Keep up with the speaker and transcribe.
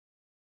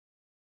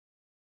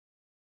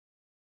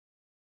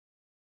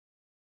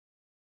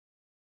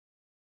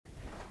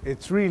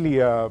It's really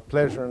a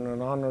pleasure and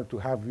an honor to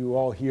have you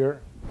all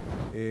here.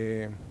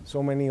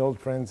 So many old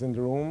friends in the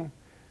room,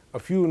 a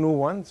few new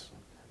ones,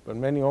 but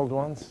many old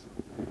ones.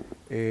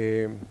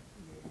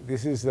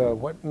 This is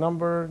what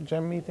number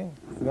GEM meeting?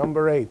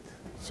 Number 8.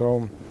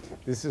 So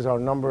this is our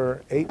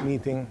number 8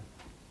 meeting,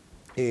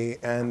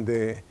 and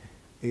this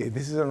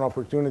is an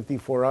opportunity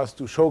for us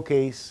to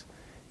showcase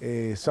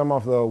some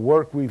of the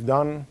work we've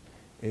done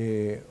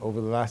over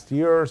the last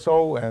year or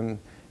so, and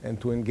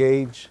to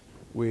engage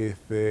with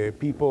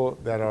people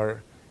that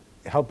are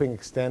helping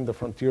extend the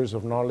frontiers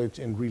of knowledge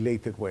in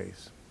related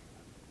ways.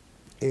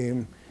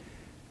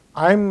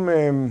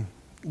 I'm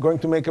going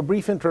to make a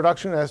brief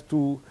introduction as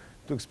to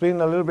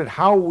explain a little bit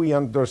how we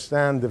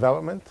understand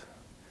development,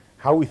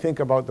 how we think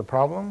about the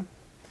problem,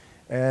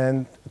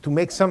 and to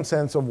make some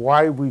sense of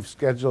why we've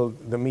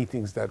scheduled the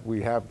meetings that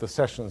we have, the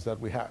sessions that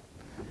we have.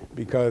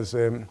 Because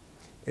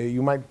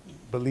you might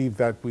believe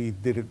that we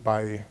did it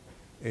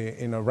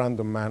in a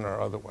random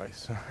manner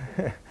otherwise.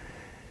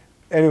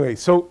 Anyway,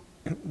 so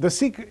the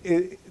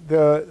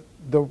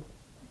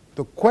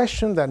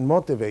question that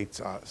motivates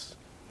us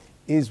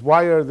is,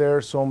 why are there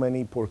so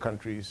many poor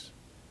countries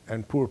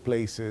and poor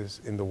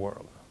places in the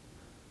world?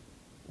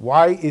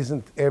 Why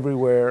isn't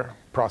everywhere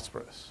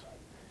prosperous?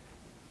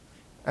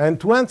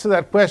 And to answer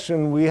that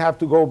question, we have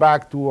to go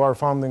back to our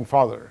founding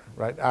father,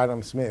 right,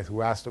 Adam Smith,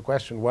 who asked the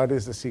question, what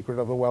is the secret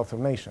of the wealth of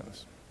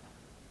nations?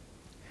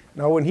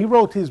 Now, when he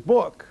wrote his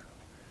book,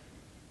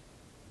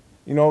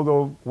 you know,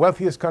 the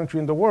wealthiest country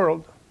in the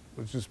world,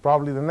 which is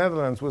probably the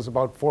Netherlands, was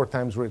about 4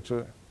 times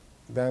richer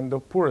than the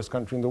poorest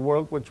country in the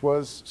world, which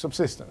was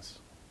subsistence.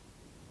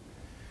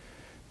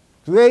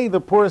 Today, the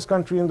poorest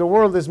country in the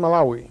world is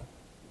Malawi.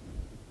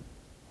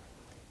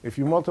 If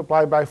you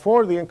multiply by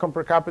 4 the income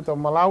per capita of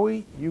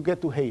Malawi, you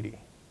get to Haiti.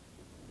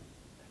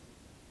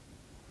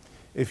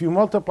 If you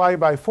multiply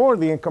by 4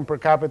 the income per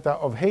capita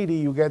of Haiti,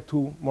 you get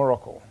to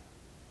Morocco.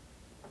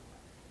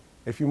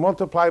 If you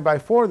multiply by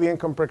 4 the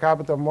income per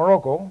capita of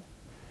Morocco,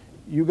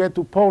 you get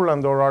to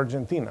Poland or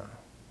Argentina.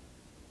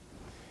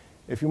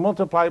 If you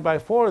multiply by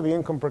 4 the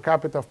income per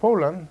capita of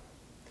Poland,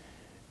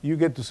 you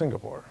get to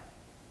Singapore.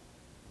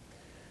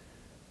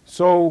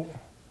 So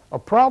a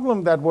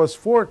problem that was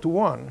 4 to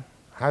 1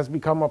 has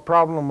become a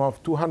problem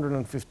of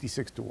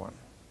 256 to 1.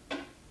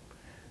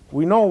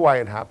 We know why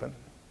it happened.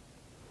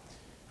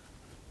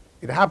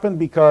 It happened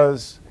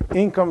because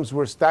incomes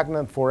were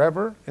stagnant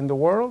forever in the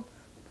world,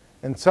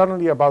 and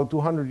suddenly about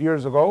 200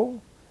 years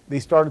ago, they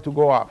started to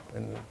go up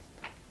in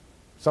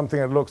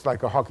something that looks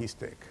like a hockey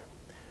stick.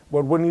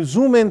 But when you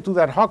zoom into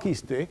that hockey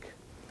stick,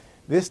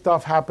 this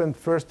stuff happened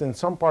first in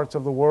some parts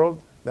of the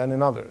world than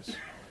in others.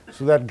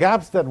 So that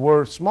gaps that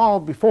were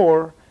small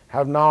before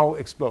have now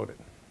exploded.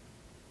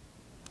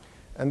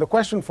 And the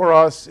question for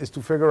us is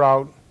to figure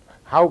out,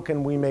 how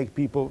can we make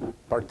people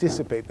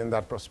participate in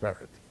that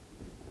prosperity?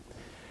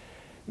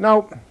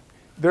 Now,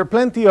 there are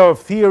plenty of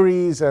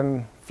theories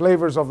and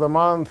flavors of the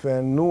month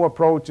and new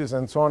approaches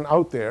and so on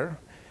out there.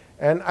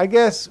 And I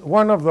guess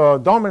one of the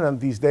dominant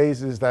these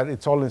days is that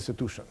it's all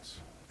institutions.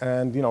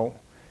 And you know,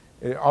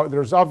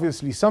 there's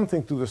obviously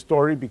something to the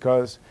story,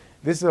 because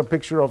this is a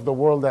picture of the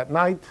world at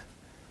night.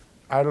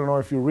 I don't know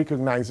if you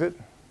recognize it,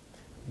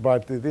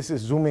 but this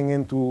is zooming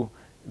into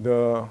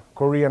the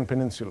Korean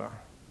peninsula.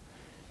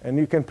 And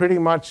you can pretty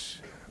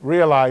much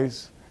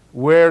realize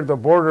where the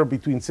border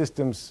between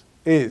systems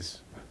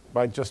is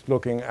by just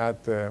looking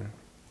at the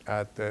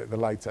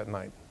lights at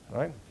night,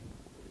 right?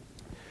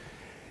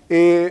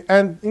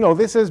 And you know,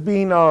 this has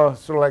been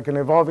sort of like an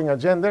evolving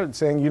agenda,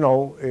 saying, you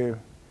know,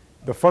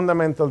 the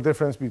fundamental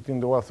difference between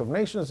the wealth of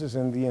nations is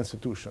in the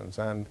institutions.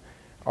 And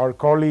our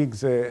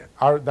colleagues, Daron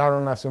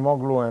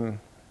Acemoglu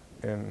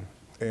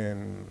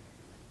and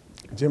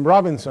Jim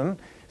Robinson,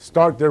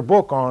 start their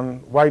book on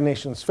why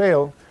nations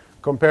fail,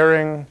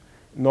 comparing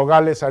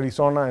Nogales,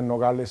 Arizona, and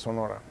Nogales,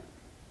 Sonora.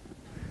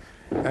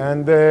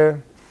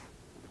 And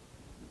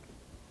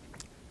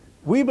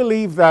we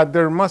believe that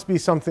there must be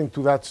something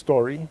to that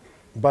story,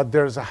 but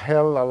there's a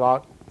hell a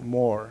lot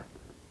more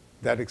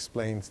that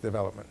explains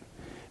development.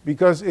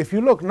 Because if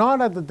you look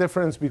not at the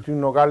difference between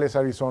Nogales,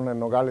 Arizona, and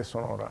Nogales,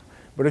 Sonora,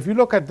 but if you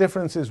look at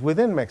differences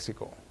within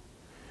Mexico,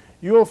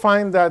 you will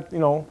find that, you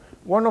know,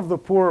 one of the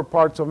poorer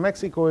parts of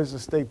Mexico is the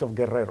state of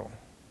Guerrero,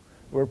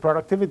 where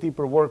productivity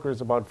per worker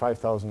is about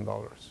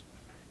 $5,000.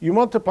 You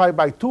multiply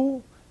by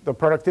 2 the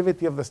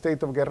productivity of the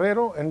state of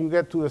Guerrero, and you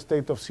get to the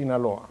state of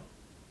Sinaloa.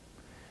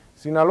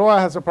 Sinaloa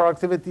has a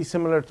productivity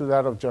similar to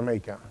that of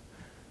Jamaica.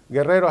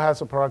 Guerrero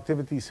has a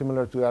productivity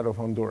similar to that of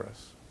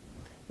Honduras.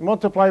 You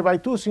multiply by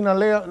 2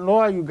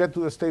 Sinaloa, you get to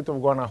the state of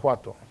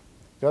Guanajuato.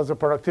 It has a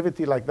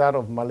productivity like that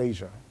of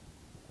Malaysia.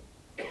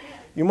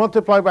 You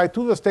multiply by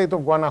 2 the state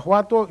of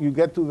Guanajuato, you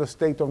get to the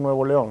state of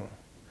Nuevo León,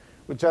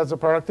 which has a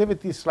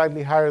productivity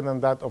slightly higher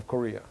than that of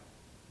Korea.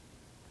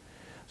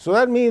 So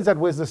that means that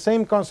with the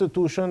same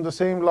constitution, the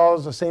same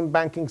laws, the same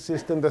banking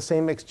system, the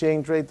same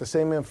exchange rate, the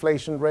same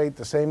inflation rate,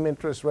 the same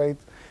interest rate,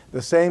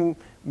 the same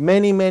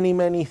many, many,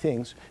 many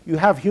things, you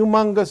have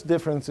humongous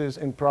differences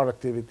in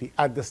productivity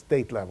at the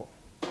state level.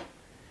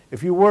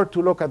 If you were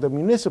to look at the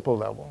municipal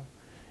level,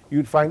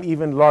 you'd find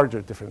even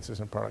larger differences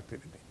in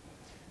productivity.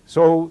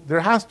 So there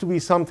has to be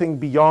something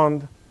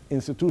beyond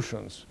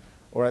institutions,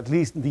 or at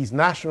least these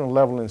national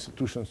level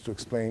institutions, to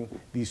explain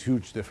these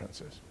huge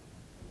differences.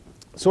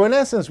 So in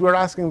essence, we're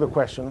asking the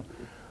question,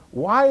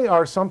 why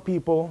are some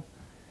people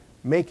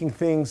making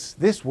things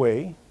this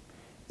way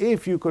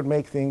if you could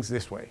make things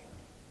this way?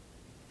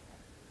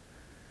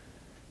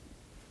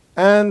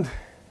 And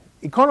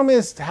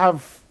economists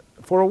have,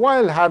 for a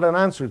while, had an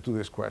answer to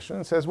this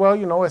question. It says, well,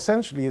 you know,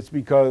 essentially it's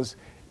because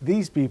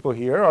these people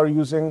here are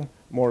using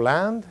more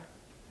land,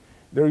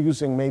 they're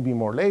using maybe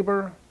more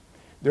labor,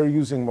 they're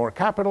using more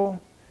capital,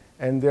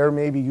 and they're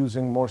maybe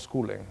using more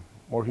schooling,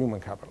 more human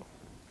capital.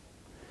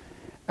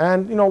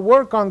 And you know,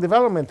 work on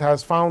development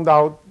has found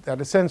out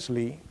that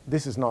essentially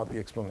this is not the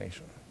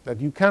explanation,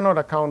 that you cannot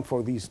account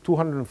for these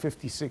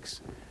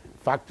 256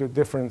 factor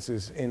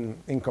differences in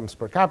incomes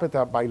per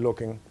capita by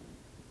looking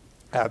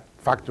at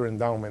factor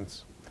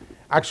endowments.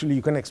 Actually,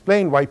 you can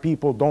explain why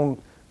people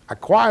don't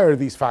acquire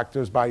these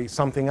factors by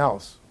something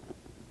else.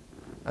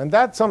 And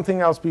that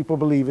something else, people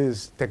believe,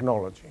 is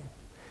technology.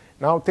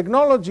 Now,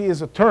 technology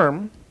is a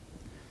term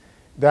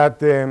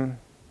that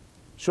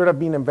should have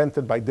been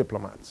invented by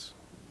diplomats,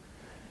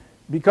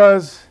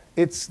 because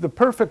it's the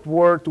perfect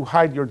word to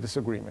hide your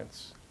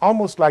disagreements,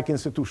 almost like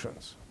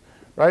institutions,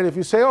 right? If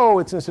you say, oh,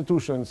 it's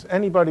institutions,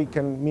 anybody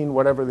can mean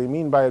whatever they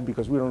mean by it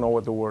because we don't know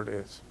what the word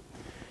is.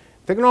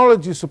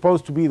 Technology is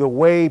supposed to be the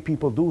way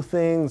people do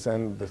things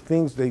and the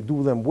things they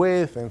do them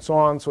with and so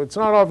on, so it's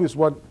not obvious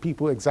what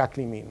people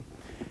exactly mean.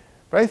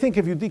 But I think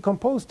if you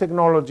decompose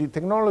technology,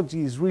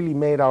 technology is really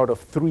made out of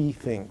three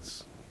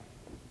things.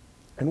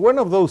 And one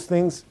of those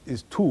things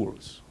is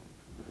tools.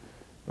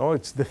 No,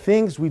 it's the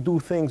things we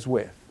do things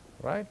with,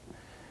 right?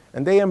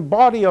 And they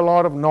embody a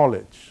lot of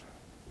knowledge.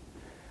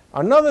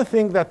 Another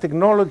thing that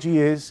technology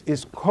is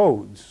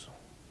codes.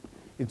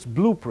 It's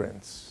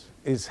blueprints,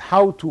 it's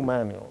how-to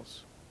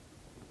manuals.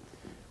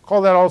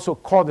 Call that also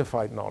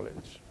codified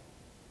knowledge.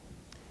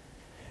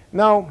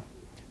 Now,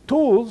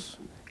 tools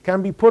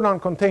can be put on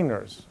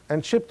containers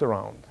and shipped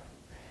around.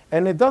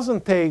 And it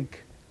doesn't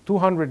take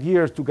 200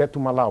 years to get to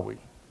Malawi.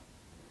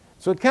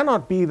 So it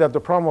cannot be that the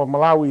problem of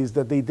Malawi is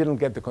that they didn't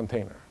get the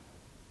container.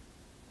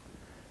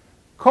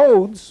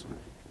 Codes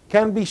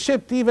can be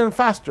shipped even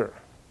faster.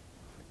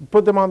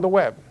 Put them on the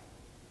web.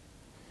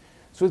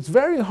 So it's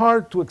very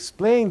hard to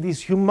explain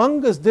these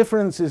humongous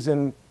differences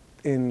in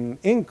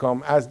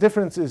income as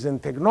differences in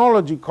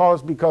technology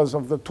caused because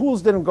of the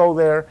tools didn't go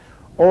there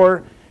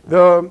or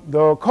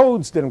the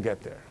codes didn't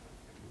get there.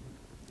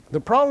 The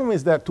problem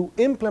is that to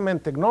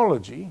implement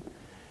technology,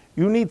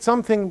 you need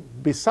something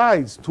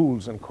besides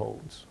tools and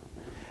codes.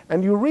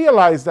 And you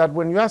realize that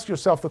when you ask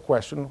yourself the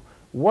question,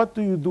 what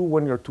do you do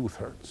when your tooth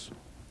hurts?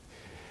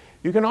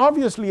 You can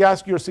obviously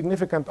ask your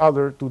significant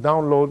other to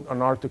download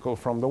an article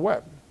from the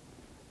web.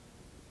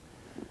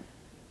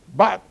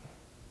 But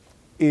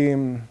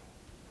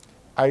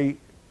I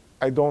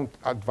don't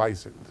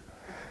advise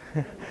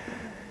it.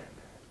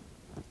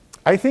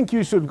 I think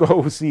you should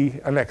go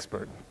see an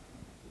expert.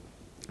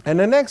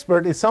 And an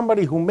expert is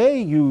somebody who may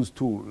use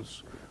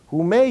tools,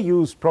 who may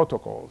use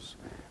protocols,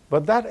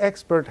 but that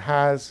expert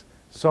has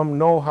some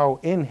know-how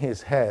in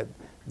his head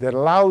that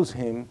allows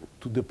him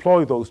to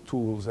deploy those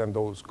tools and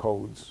those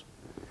codes.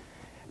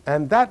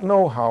 And that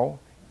know-how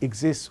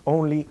exists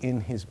only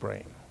in his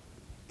brain.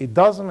 It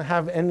doesn't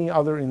have any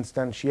other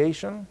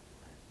instantiation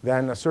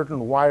than a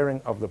certain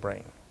wiring of the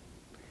brain.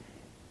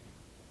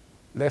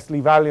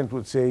 Leslie Valiant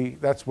would say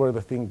that's where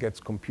the thing gets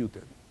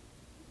computed.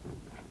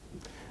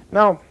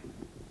 Now,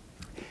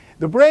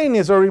 the brain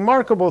is a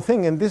remarkable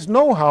thing, and this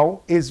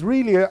know-how is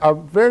really a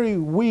very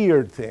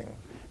weird thing,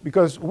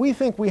 because we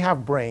think we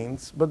have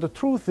brains, but the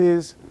truth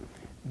is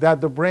that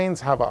the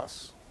brains have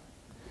us.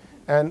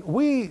 And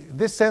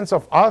this sense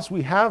of us,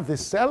 we have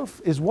this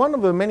self, is one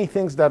of the many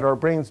things that our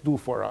brains do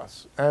for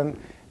us.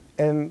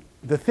 And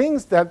the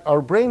things that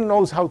our brain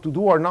knows how to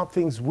do are not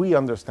things we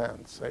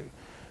understand. Say,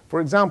 for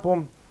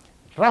example,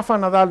 Rafa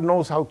Nadal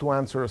knows how to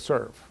answer a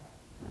serve.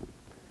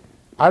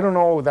 I don't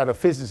know that a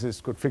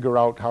physicist could figure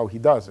out how he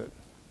does it,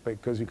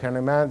 because you can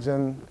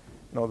imagine,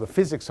 the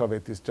physics of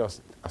it is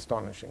just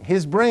astonishing.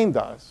 His brain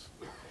does.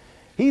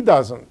 He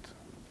doesn't.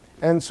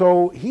 And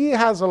so he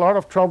has a lot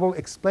of trouble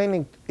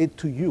explaining it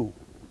to you,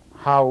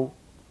 how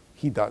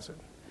he does it.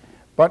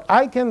 But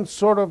I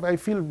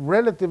feel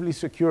relatively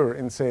secure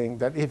in saying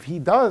that if he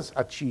does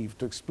achieve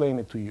to explain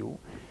it to you,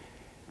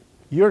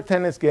 your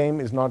tennis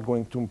game is not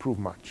going to improve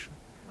much.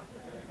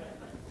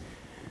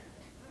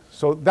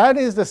 So that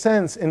is the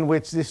sense in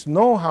which this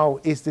know-how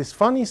is this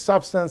funny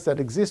substance that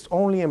exists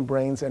only in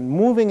brains, and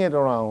moving it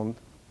around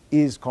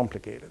is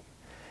complicated.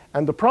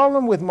 And the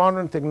problem with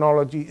modern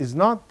technology is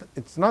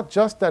it's not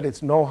just that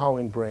it's know-how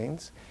in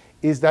brains,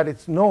 is that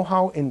it's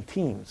know-how in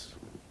teams.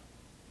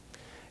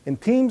 In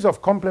teams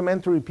of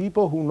complementary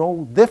people who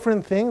know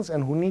different things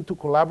and who need to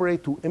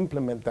collaborate to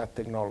implement that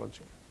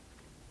technology.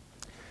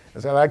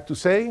 As I like to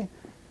say,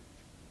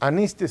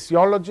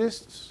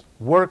 anesthesiologists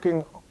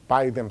working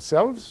by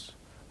themselves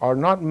are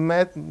not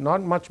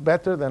much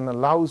better than a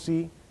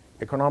lousy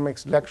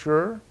economics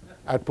lecturer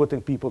at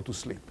putting people to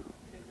sleep,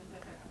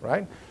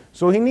 right?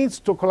 So he needs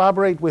to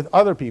collaborate with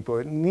other people.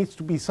 It needs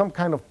to be some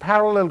kind of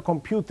parallel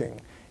computing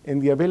in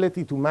the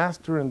ability to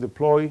master and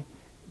deploy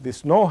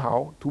this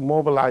know-how to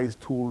mobilize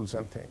tools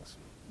and things.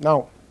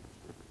 Now,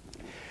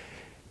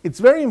 it's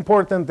very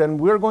important, and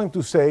we're going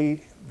to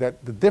say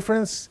that the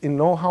difference in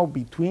know-how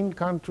between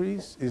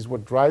countries is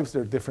what drives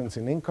their difference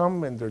in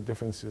income and their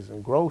differences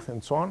in growth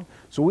and so on.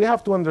 So we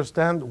have to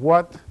understand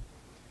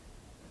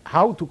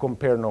how to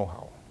compare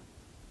know-how.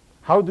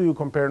 How do you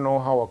compare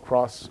know-how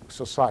across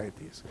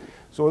societies?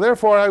 So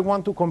therefore, I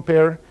want to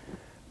compare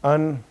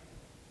one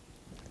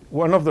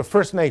of the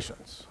First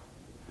Nations.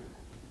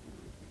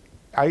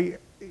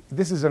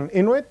 This is an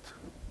Inuit,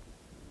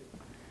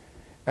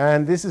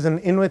 and this is an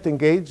Inuit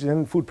engaged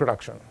in food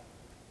production.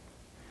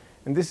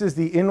 And this is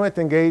the Inuit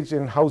engaged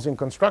in housing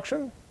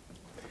construction,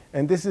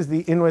 and this is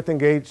the Inuit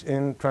engaged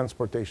in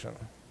transportation.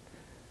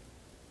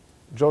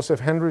 Joseph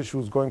Hendrich,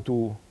 who's going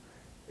to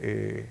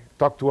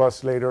talk to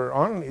us later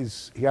on,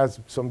 he has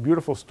some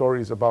beautiful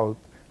stories about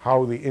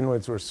how the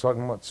Inuits were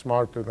somewhat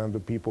smarter than the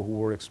people who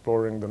were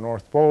exploring the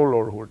North Pole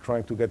or who were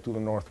trying to get to the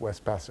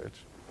Northwest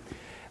Passage.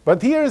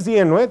 But here is the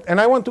Inuit, and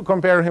I want to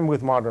compare him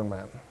with modern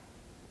man.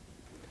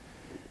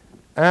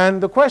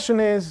 And the question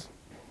is,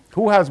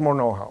 who has more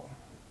know-how?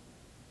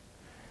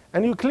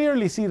 And you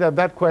clearly see that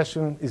that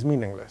question is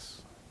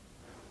meaningless.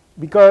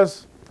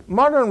 Because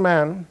modern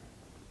man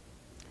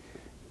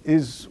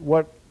is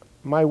what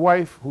my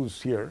wife,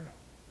 who's here,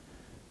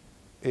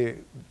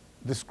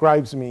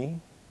 describes me,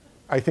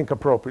 I think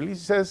appropriately. She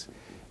says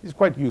he's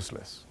quite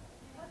useless.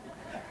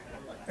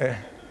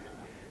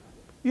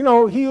 You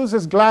know, he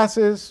uses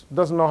glasses,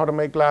 doesn't know how to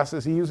make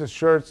glasses. He uses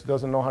shirts,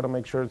 doesn't know how to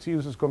make shirts. He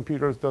uses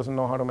computers, doesn't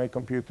know how to make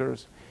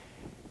computers.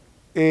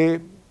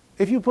 If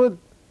you put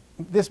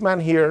this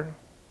man here,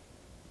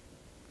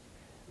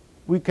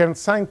 we can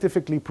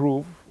scientifically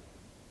prove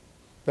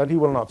that he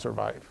will not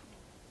survive,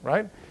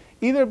 right?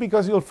 Either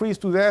because he'll freeze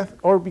to death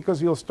or because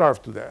he'll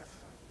starve to death.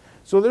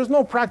 So there's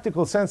no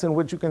practical sense in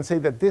which you can say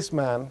that this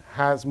man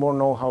has more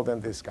know-how than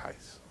this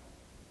guy's.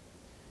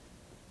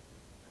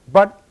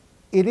 But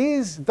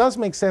it does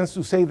make sense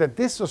to say that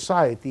this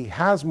society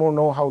has more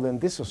know-how than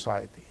this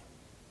society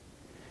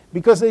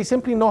because they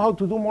simply know how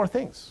to do more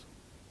things.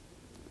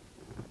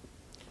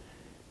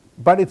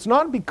 But it's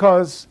not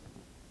because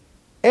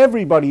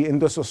everybody in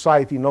the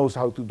society knows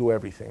how to do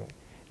everything.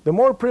 The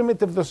more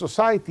primitive the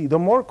society, the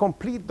more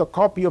complete the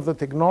copy of the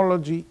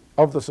technology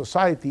of the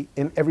society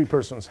in every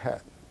person's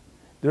head.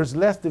 There's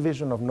less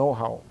division of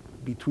know-how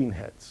between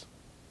heads,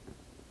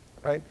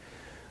 right?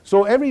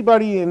 So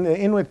everybody in the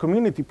Inuit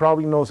community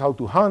probably knows how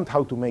to hunt,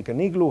 how to make an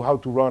igloo, how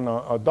to run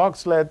a dog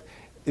sled.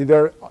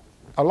 A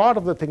lot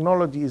of the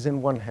technology is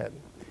in one head.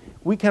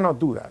 We cannot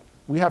do that.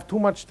 We have too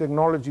much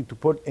technology to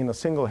put in a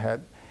single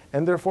head,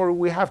 and therefore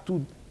we have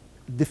to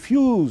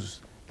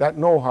diffuse that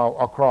know-how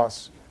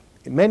across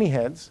many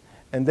heads,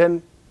 and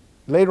then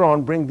later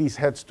on bring these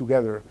heads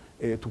together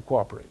to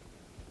cooperate.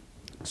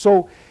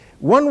 So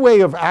one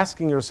way of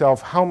asking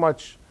yourself how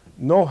much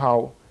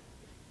know-how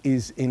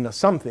is in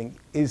something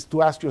is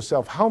to ask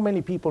yourself how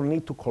many people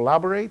need to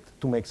collaborate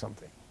to make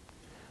something.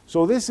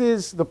 So this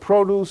is the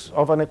produce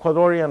of an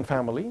Ecuadorian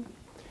family,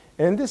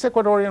 and this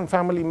Ecuadorian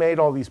family made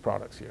all these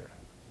products here.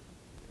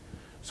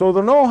 So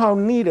the know-how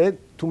needed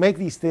to make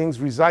these things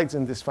resides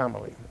in this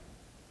family.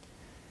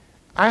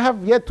 I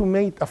have yet to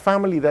meet a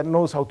family that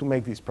knows how to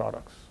make these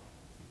products.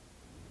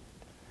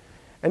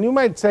 And you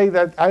might say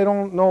that I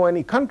don't know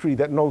any country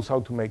that knows how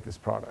to make this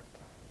product.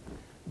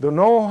 The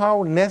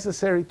know-how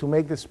necessary to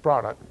make this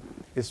product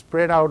is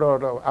spread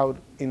out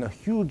in a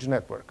huge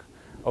network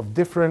of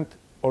different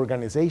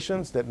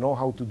organizations that know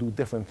how to do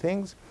different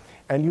things.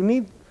 And you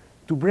need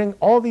to bring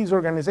all these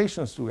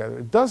organizations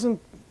together.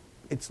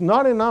 It's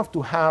not enough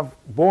to have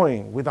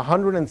Boeing with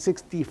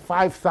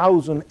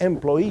 165,000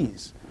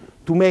 employees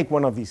to make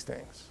one of these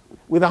things.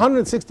 With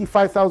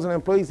 165,000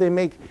 employees, they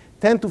make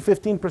 10 to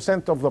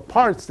 15% of the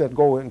parts that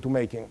go into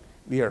making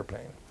the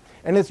airplane.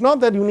 And it's not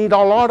that you need a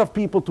lot of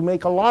people to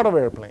make a lot of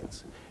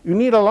airplanes. You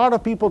need a lot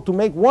of people to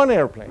make one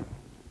airplane.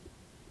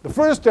 The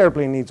first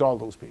airplane needs all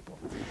those people.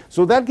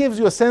 So that gives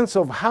you a sense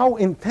of how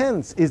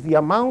intense is the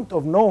amount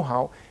of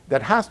know-how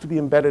that has to be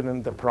embedded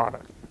in the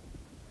product.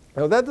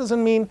 Now, that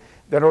doesn't mean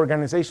that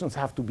organizations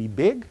have to be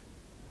big.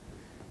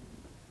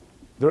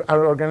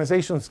 Our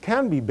organizations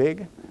can be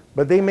big,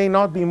 but they may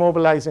not be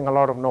mobilizing a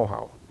lot of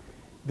know-how.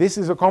 This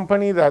is a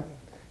company that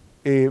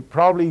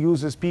probably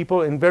uses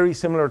people in very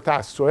similar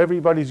tasks. So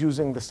everybody's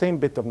using the same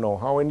bit of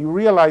know-how, and you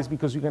realize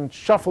because you can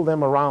shuffle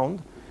them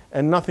around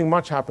and nothing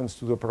much happens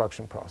to the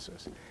production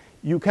process.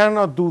 You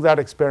cannot do that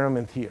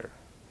experiment here.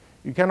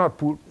 You cannot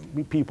put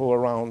people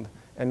around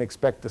and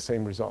expect the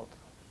same result.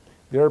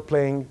 They're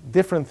playing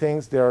different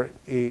things. They're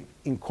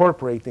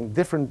incorporating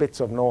different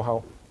bits of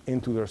know-how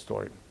into their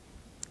story.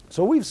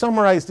 So we've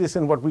summarized this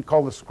in what we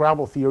call the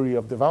Scrabble theory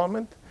of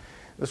development.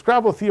 The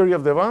Scrabble theory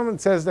of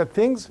development says that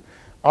things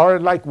are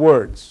like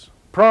words.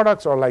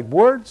 Products are like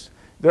words.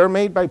 They're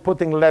made by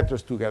putting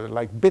letters together,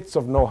 like bits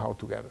of know-how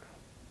together.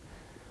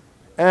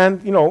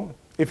 And you know,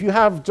 if you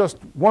have just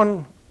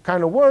one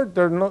kind of word,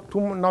 there are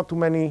not too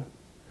many,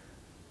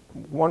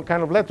 one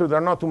kind of letter, there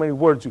are not too many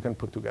words you can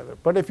put together.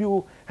 But if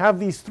you have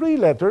these 3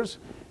 letters,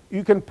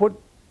 you can put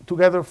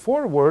together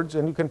 4 words,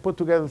 and you can put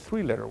together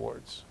 3-letter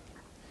words.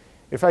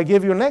 If I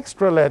give you an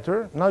extra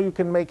letter, now you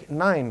can make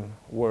 9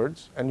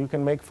 words, and you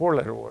can make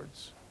 4-letter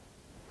words.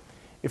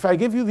 If I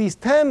give you these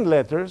 10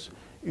 letters,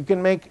 you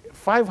can make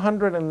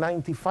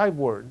 595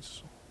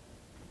 words,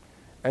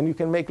 and you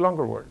can make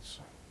longer words.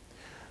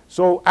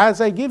 So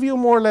as I give you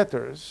more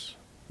letters,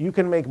 you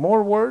can make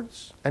more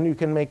words, and you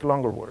can make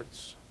longer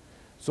words.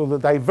 So the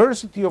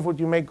diversity of what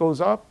you make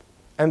goes up,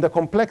 and the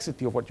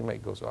complexity of what you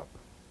make goes up.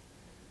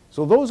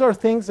 So those are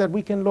things that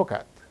we can look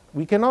at.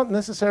 We cannot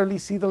necessarily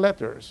see the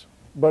letters,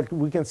 but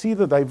we can see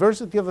the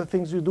diversity of the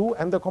things you do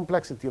and the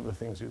complexity of the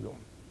things you do.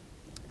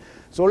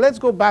 So let's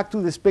go back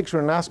to this picture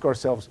and ask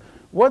ourselves,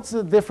 what's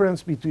the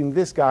difference between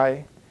this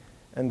guy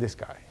and this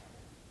guy?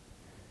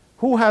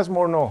 Who has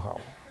more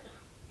know-how?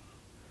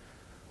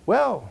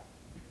 Well,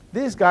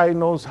 this guy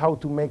knows how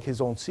to make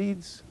his own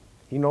seeds.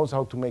 He knows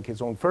how to make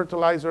his own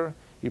fertilizer.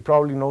 He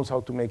probably knows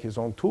how to make his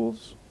own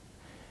tools.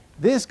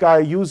 This guy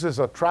uses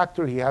a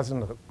tractor he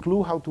hasn't a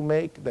clue how to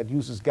make, that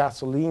uses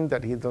gasoline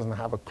that he doesn't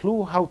have a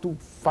clue how to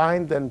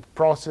find and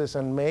process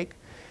and make.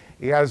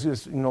 He has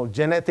this,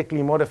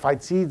 genetically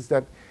modified seeds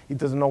that he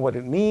doesn't know what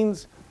it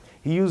means.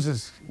 He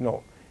uses,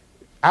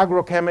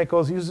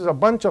 agrochemicals. He uses a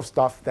bunch of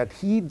stuff that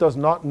he does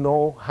not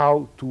know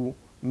how to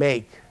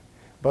make.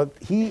 But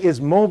he is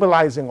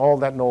mobilizing all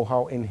that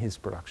know-how in his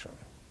production.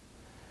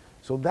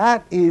 So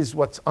that is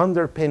what's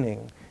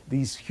underpinning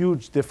these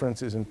huge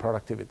differences in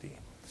productivity.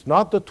 It's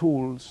not the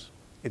tools,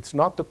 it's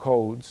not the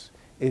codes,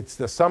 it's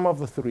the sum of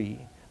the 3,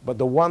 but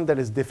the one that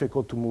is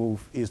difficult to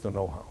move is the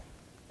know-how.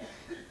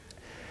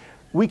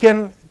 We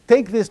can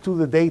take this to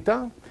the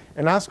data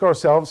and ask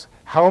ourselves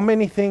how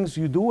many things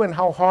you do and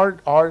how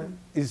hard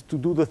is to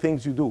do the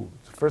things you do.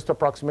 The first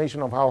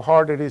approximation of how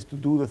hard it is to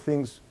do the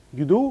things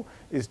you do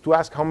is to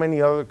ask how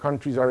many other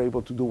countries are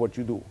able to do what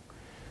you do.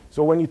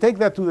 So when you take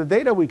that to the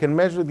data, we can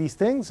measure these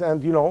things,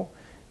 and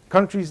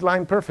countries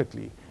line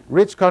perfectly.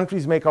 Rich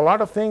countries make a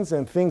lot of things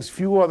and things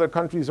few other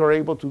countries are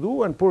able to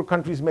do, and poor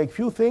countries make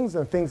few things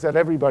and things that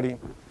everybody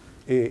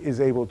is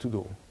able to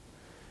do.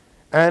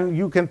 And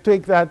you can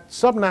take that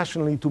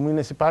subnationally to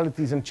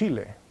municipalities in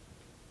Chile.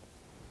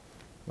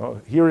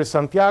 Here is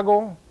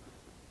Santiago.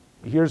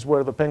 Here's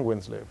where the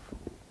penguins live.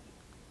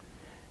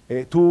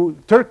 To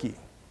Turkey,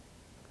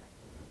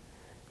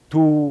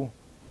 to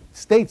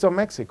states of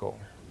Mexico,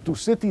 to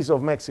cities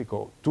of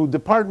Mexico, to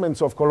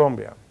departments of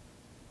Colombia.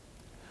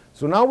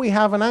 So now we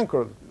have an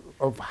anchor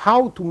of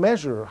how to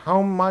measure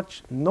how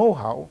much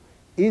know-how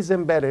is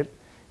embedded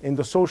in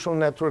the social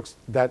networks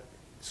that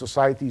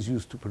societies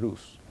use to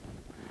produce.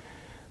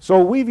 So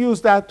we've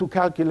used that to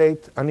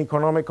calculate an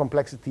economic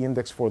complexity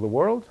index for the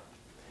world,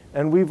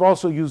 and we've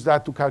also used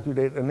that to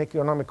calculate an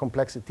economic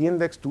complexity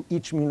index to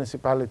each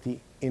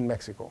municipality in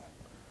Mexico.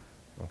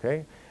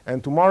 Okay?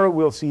 And tomorrow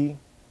we'll see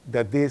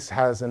that this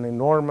has an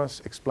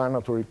enormous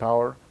explanatory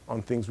power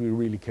on things we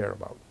really care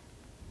about.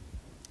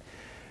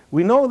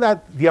 We know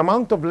that the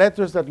amount of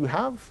letters that you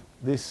have,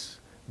 this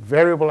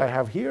variable I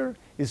have here,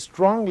 is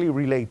strongly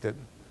related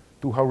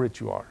to how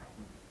rich you are.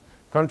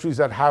 Countries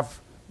that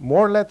have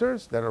more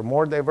letters, that are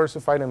more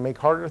diversified and make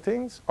harder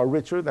things, are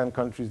richer than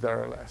countries that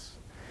are less.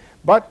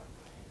 But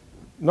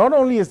not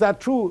only is that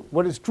true,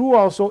 what is true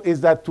also is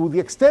that to the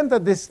extent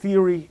that this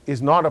theory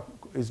is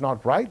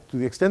not right, to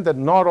the extent that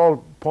not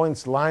all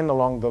points line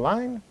along the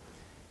line,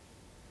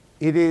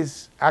 it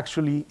is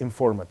actually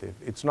informative.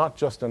 It's not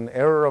just an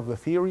error of the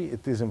theory,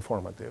 it is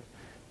informative.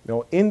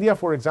 India,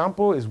 for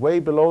example, is way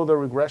below the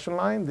regression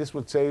line. This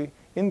would say,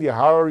 India,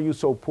 how are you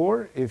so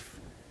poor if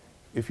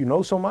you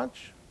know so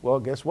much? Well,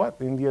 guess what?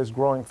 India is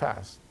growing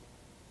fast.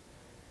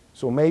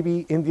 So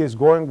maybe India is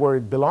going where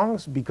it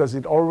belongs because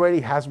it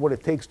already has what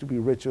it takes to be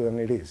richer than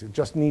it is. It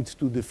just needs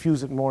to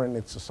diffuse it more in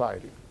its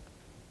society.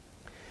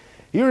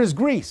 Here is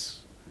Greece.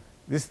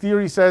 This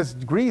theory says,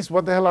 Greece,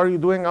 what the hell are you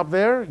doing up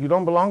there? You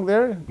don't belong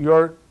there.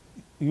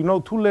 You know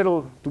too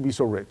little to be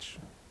so rich.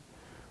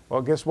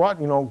 Well, guess what?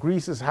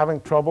 Greece is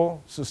having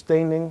trouble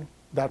sustaining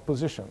that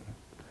position.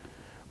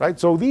 Right?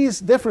 So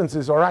these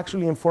differences are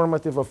actually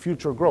informative of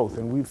future growth,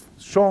 and we've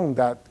shown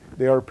that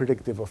they are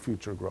predictive of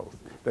future growth,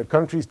 that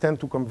countries tend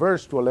to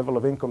converge to a level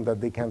of income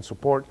that they can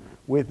support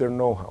with their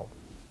know-how.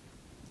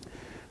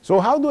 So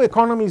how do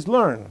economies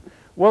learn?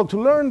 Well,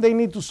 to learn, they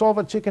need to solve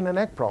a chicken and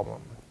egg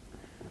problem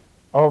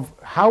of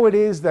how it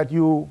is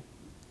so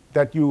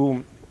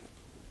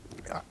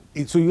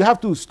you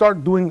have to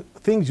start doing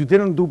things you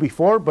didn't do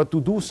before, but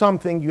to do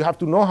something, you have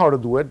to know how to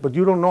do it, but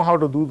you don't know how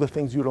to do the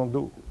things you don't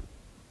do.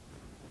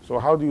 So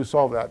how do you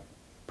solve that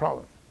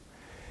problem?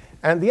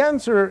 And the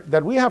answer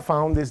that we have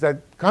found is that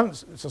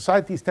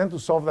societies tend to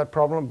solve that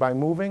problem by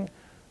moving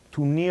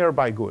to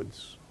nearby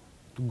goods,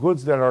 to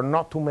goods that are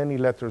not too many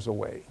letters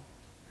away.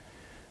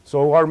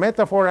 So our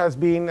metaphor has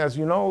been, as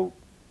you know,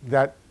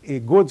 that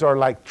goods are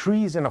like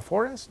trees in a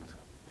forest,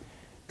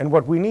 And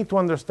what we need to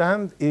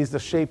understand is the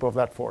shape of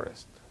that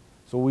forest.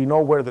 So we know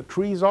where the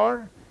trees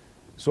are.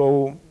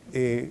 So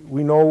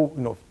we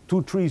know,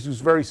 two trees use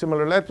very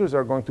similar letters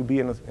are going to be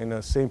in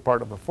the same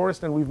part of the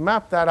forest. And we've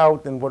mapped that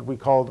out in what we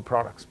call the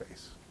product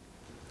space.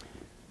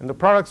 And the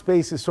product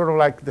space is sort of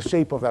like the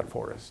shape of that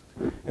forest.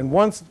 And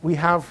once we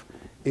have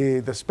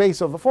the space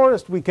of the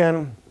forest, we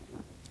can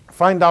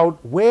find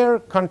out where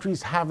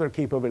countries have their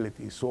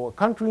capabilities. So a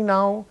country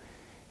now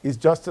is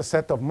just a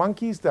set of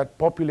monkeys that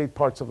populate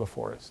parts of the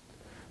forest.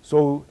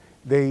 So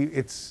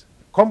it's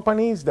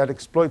companies that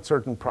exploit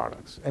certain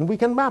products. And we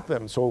can map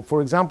them. So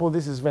for example,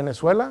 this is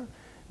Venezuela.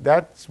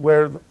 That's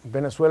where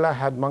Venezuela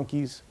had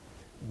monkeys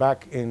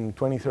back in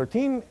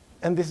 2013.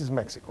 And this is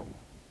Mexico.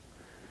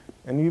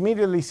 And you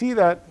immediately see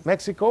that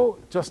Mexico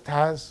just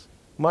has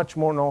much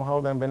more know-how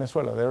than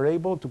Venezuela. They're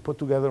able to put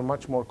together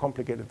much more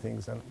complicated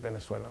things than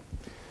Venezuela.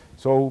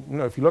 So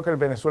if you look at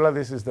Venezuela,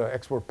 this is the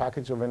export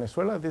package of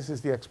Venezuela. This is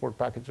the export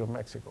package of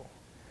Mexico.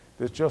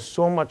 There's just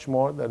so much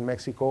more that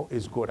Mexico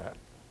is good at.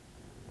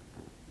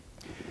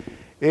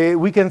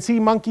 We can see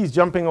monkeys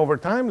jumping over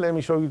time. Let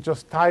me show you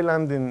just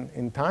Thailand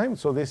in time.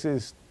 So this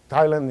is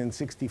Thailand in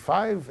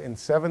 65, in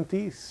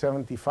 70,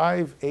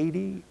 75,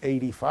 80,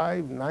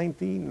 85,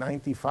 90,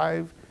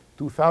 95,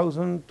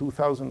 2000,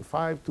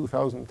 2005,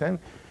 2010.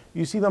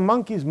 You see the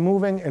monkeys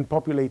moving and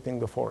populating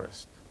the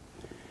forest.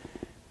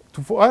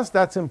 For us,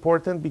 that's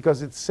important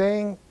because it's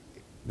saying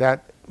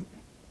that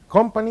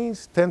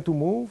companies tend to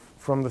move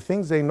from the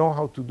things they know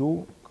how to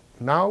do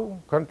now.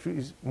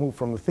 Countries move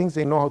from the things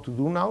they know how to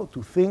do now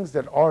to things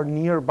that are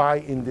nearby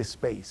in this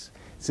space.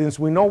 Since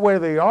we know where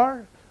they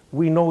are,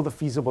 we know the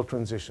feasible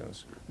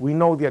transitions. We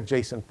know the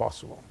adjacent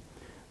possible.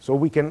 So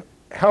we can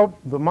help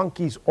the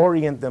monkeys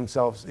orient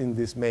themselves in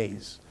this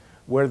maze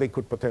where they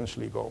could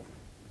potentially go.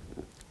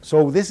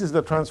 So this is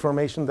the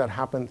transformation that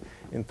happened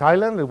in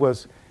Thailand. It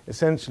was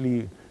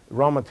essentially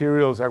raw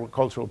materials,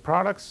 agricultural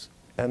products,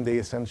 and they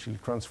essentially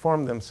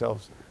transformed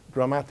themselves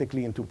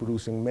dramatically into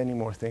producing many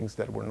more things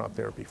that were not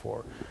there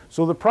before.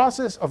 So the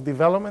process of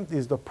development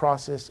is the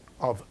process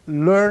of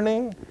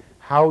learning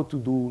how to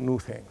do new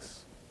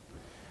things.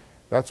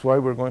 That's why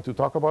we're going to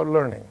talk about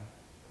learning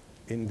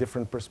in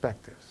different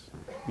perspectives.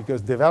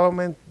 Because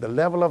development, the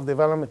level of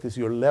development is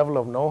your level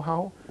of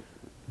know-how.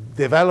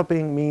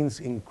 Developing means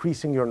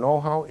increasing your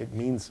know-how. It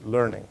means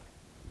learning.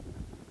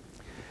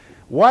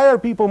 Why are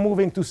people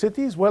moving to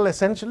cities? Well,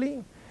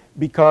 essentially,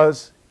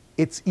 because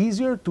it's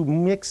easier to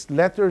mix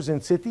letters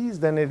in cities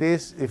than it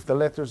is if the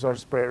letters are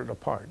spread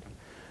apart.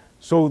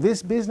 So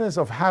this business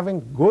of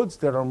having goods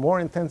that are more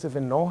intensive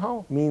in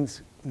know-how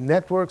means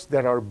networks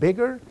that are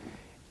bigger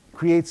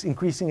creates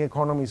increasing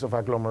economies of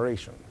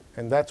agglomeration.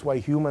 And that's why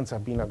humans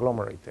have been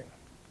agglomerating.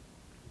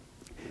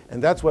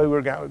 And that's why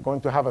we're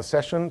going to have a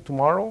session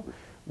tomorrow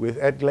with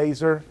Ed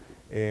Glazer,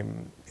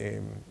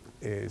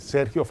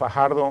 Sergio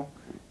Fajardo,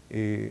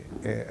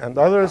 and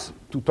others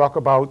to talk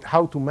about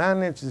how to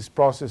manage this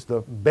process,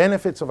 the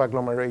benefits of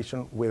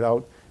agglomeration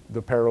without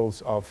the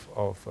perils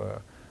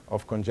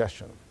of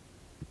congestion.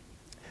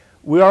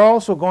 We are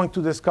also going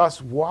to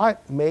discuss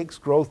what makes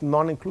growth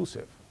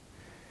non-inclusive.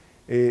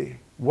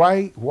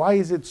 Why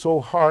is it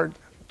so hard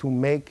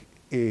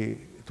to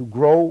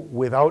grow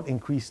without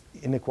increased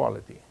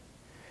inequality?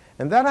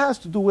 And that has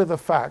to do with the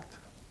fact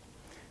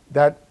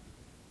that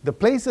the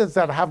places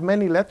that have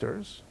many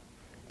letters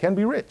can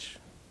be rich.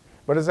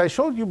 But as I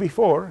showed you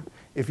before,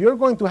 if you're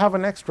going to have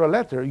an extra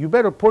letter, you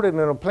better put it in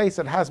a place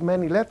that has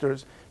many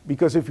letters,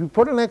 because if you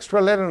put an extra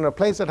letter in a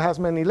place that has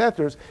many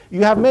letters,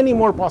 you have many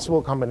more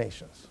possible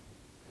combinations.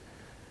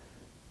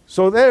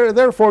 So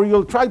therefore,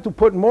 you'll try to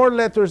put more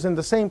letters in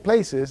the same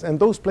places, and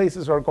those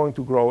places are going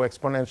to grow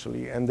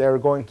exponentially, and they're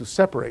going to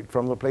separate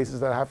from the places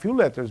that have few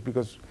letters,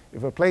 because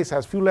if a place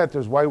has few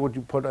letters, why would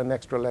you put an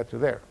extra letter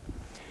there?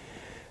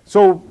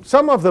 So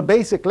some of the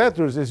basic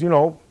letters is,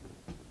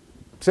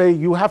 say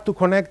you have to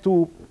connect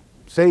to,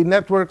 say,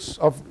 networks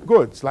of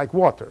goods like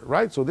water,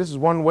 right? So this is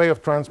one way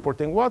of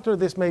transporting water.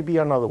 This may be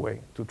another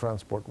way to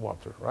transport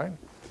water, right?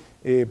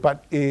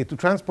 But to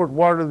transport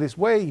water this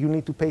way, you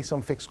need to pay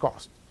some fixed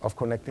cost of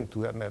connecting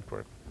to that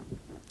network.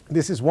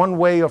 This is one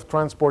way of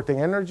transporting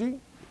energy.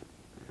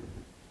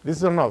 This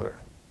is another.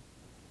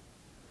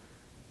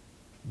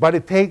 But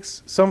it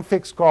takes some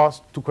fixed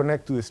cost to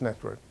connect to this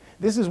network.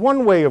 This is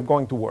one way of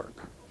going to work,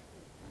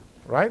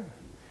 right?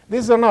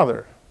 This is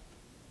another,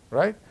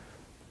 right?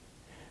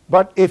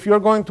 But if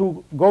you're going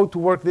to go to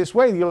work this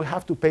way, you'll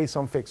have to pay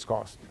some fixed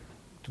cost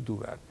to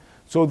do that.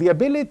 So the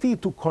ability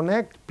to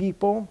connect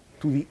people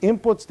to the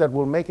inputs that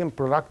will make them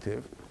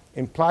productive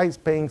implies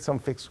paying some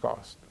fixed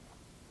cost.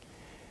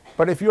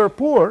 But if you're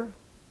poor,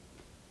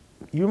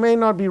 you may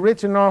not be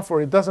rich enough,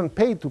 or it doesn't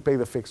pay to pay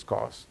the fixed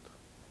cost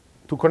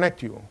to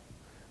connect you.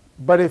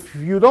 But if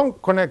you don't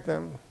connect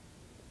them,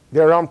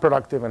 they're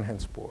unproductive and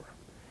hence poor.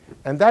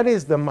 And that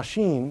is the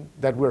machine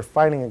that we're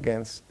fighting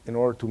against in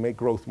order to make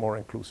growth more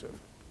inclusive.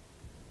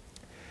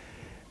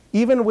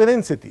 Even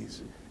within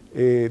cities,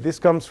 this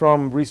comes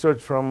from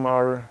research from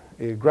our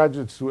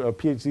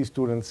PhD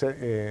student,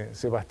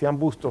 Sebastián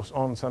Bustos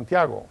on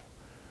Santiago,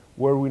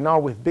 where we now,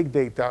 with big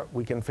data,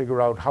 we can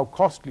figure out how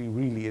costly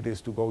really it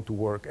is to go to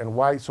work and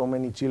why so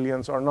many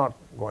Chileans are not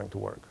going to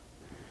work,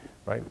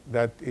 right?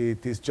 That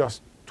it is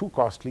just too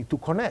costly to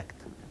connect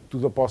to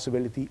the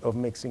possibility of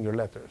mixing your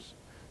letters.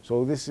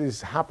 So this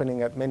is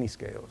happening at many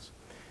scales.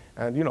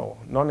 And you know,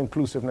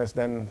 non-inclusiveness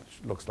then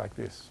looks like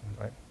this,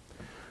 right?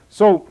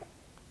 So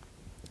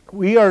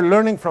we are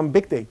learning from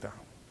big data.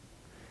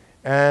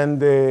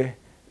 And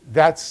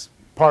that's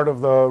part of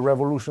the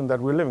revolution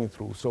that we're living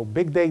through. So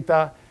big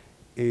data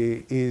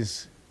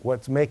is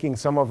what's making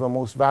some of the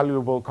most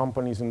valuable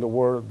companies in the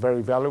world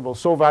very valuable,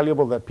 so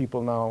valuable that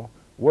people now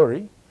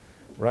worry,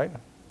 right?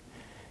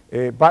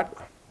 But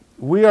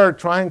we are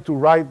trying to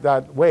ride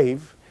that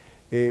wave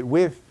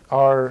with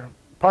our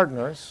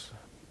partners,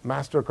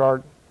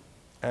 MasterCard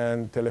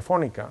and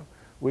Telefonica,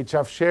 which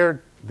have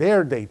shared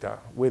their data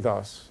with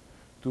us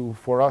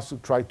for us to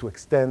try to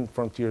extend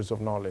frontiers of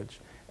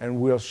knowledge.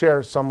 And we'll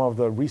share some of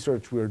the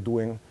research we're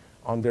doing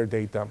on their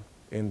data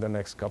in the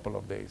next couple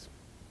of days.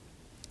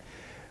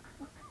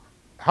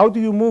 How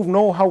do you move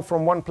know-how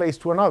from one place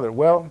to another?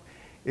 Well,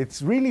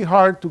 it's really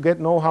hard to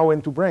get know-how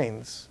into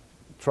brains.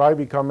 Try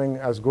becoming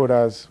as good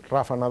as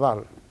Rafa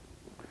Nadal.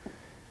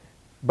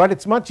 But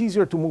it's much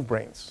easier to move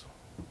brains.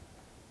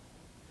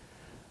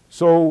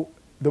 So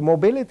the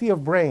mobility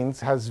of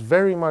brains has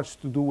very much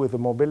to do with the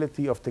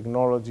mobility of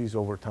technologies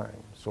over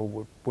time.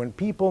 So when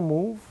people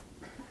move,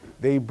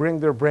 they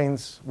bring their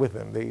brains with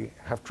them. They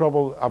have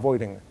trouble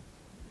avoiding it.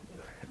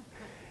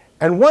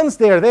 And once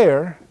they're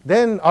there,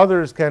 then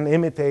others can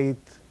imitate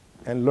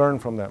and learn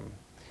from them.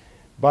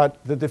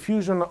 But the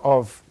diffusion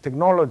of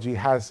technology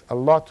has a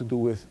lot to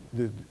do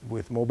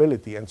with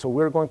mobility. And so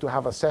we're going to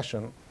have a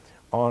session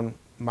on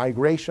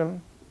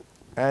migration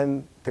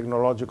and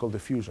technological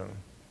diffusion.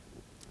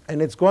 And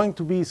it's going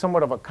to be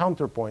somewhat of a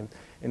counterpoint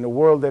in a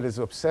world that is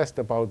obsessed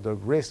about the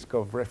risk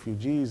of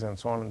refugees and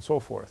so on and so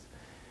forth.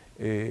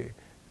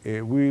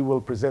 We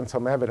will present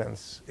some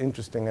evidence,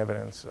 interesting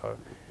evidence,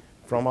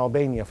 from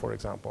Albania, for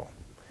example,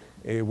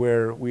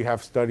 where we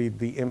have studied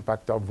the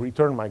impact of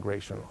return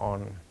migration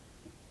on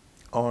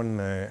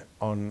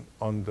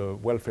the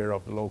welfare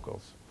of the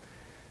locals.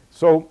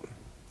 So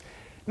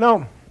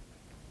now,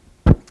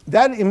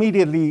 that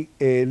immediately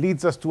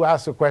leads us to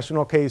ask the question,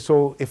 okay,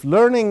 so if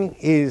learning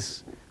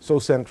is so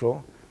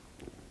central,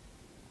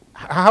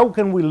 how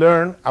can we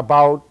learn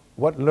about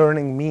what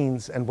learning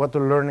means and what the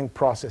learning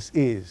process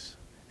is?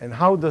 And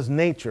how does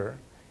nature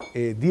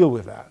deal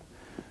with that?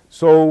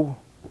 So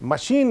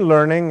machine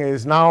learning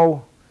is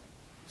now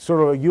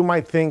sort of, you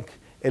might think,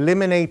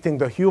 eliminating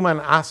the human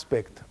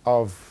aspect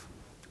of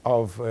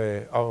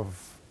the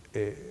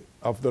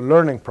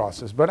learning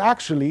process. But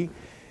actually,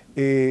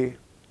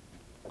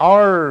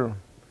 our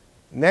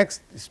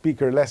next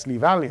speaker, Leslie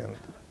Valiant,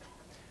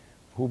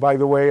 who, by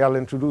the way, I'll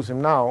introduce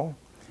him now,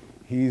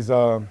 he's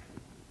a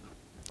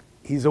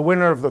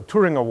winner of the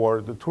Turing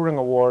Award. The Turing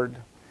Award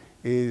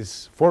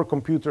is for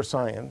computer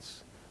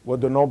science what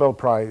the Nobel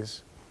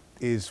Prize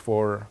is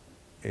for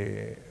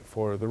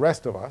the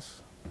rest of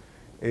us.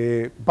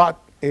 But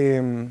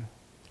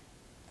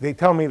they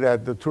tell me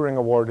that the Turing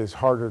Award is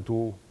harder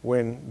to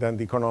win than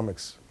the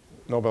economics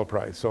Nobel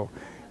Prize.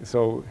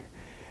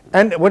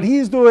 And what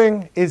he's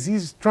doing is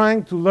he's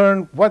trying to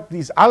learn what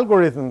these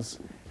algorithms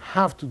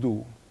have to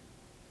do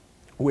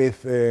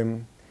with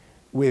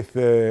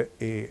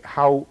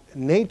how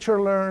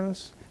nature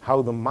learns,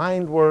 how the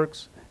mind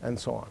works, and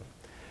so on.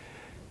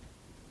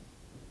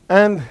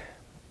 And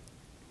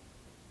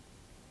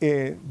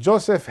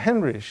Joseph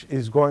Henrich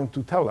is going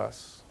to tell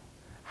us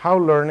how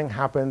learning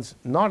happens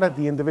not at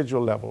the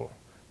individual level,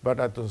 but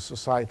at the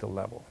societal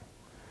level.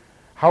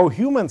 How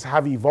humans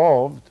have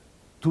evolved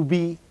to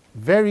be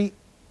very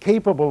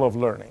capable of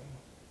learning,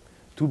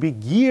 to be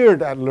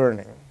geared at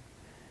learning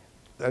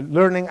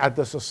at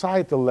the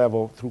societal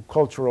level through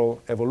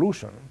cultural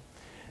evolution.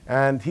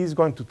 And he's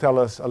going to tell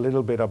us a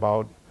little bit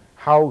about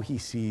how he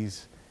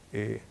sees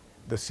the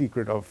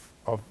secret of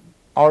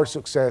our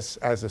success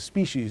as a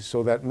species,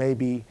 so that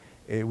maybe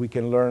we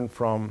can learn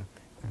from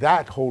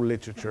that whole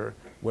literature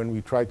when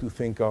we try to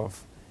think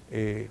of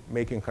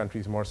making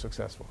countries more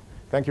successful.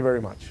 Thank you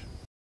very much.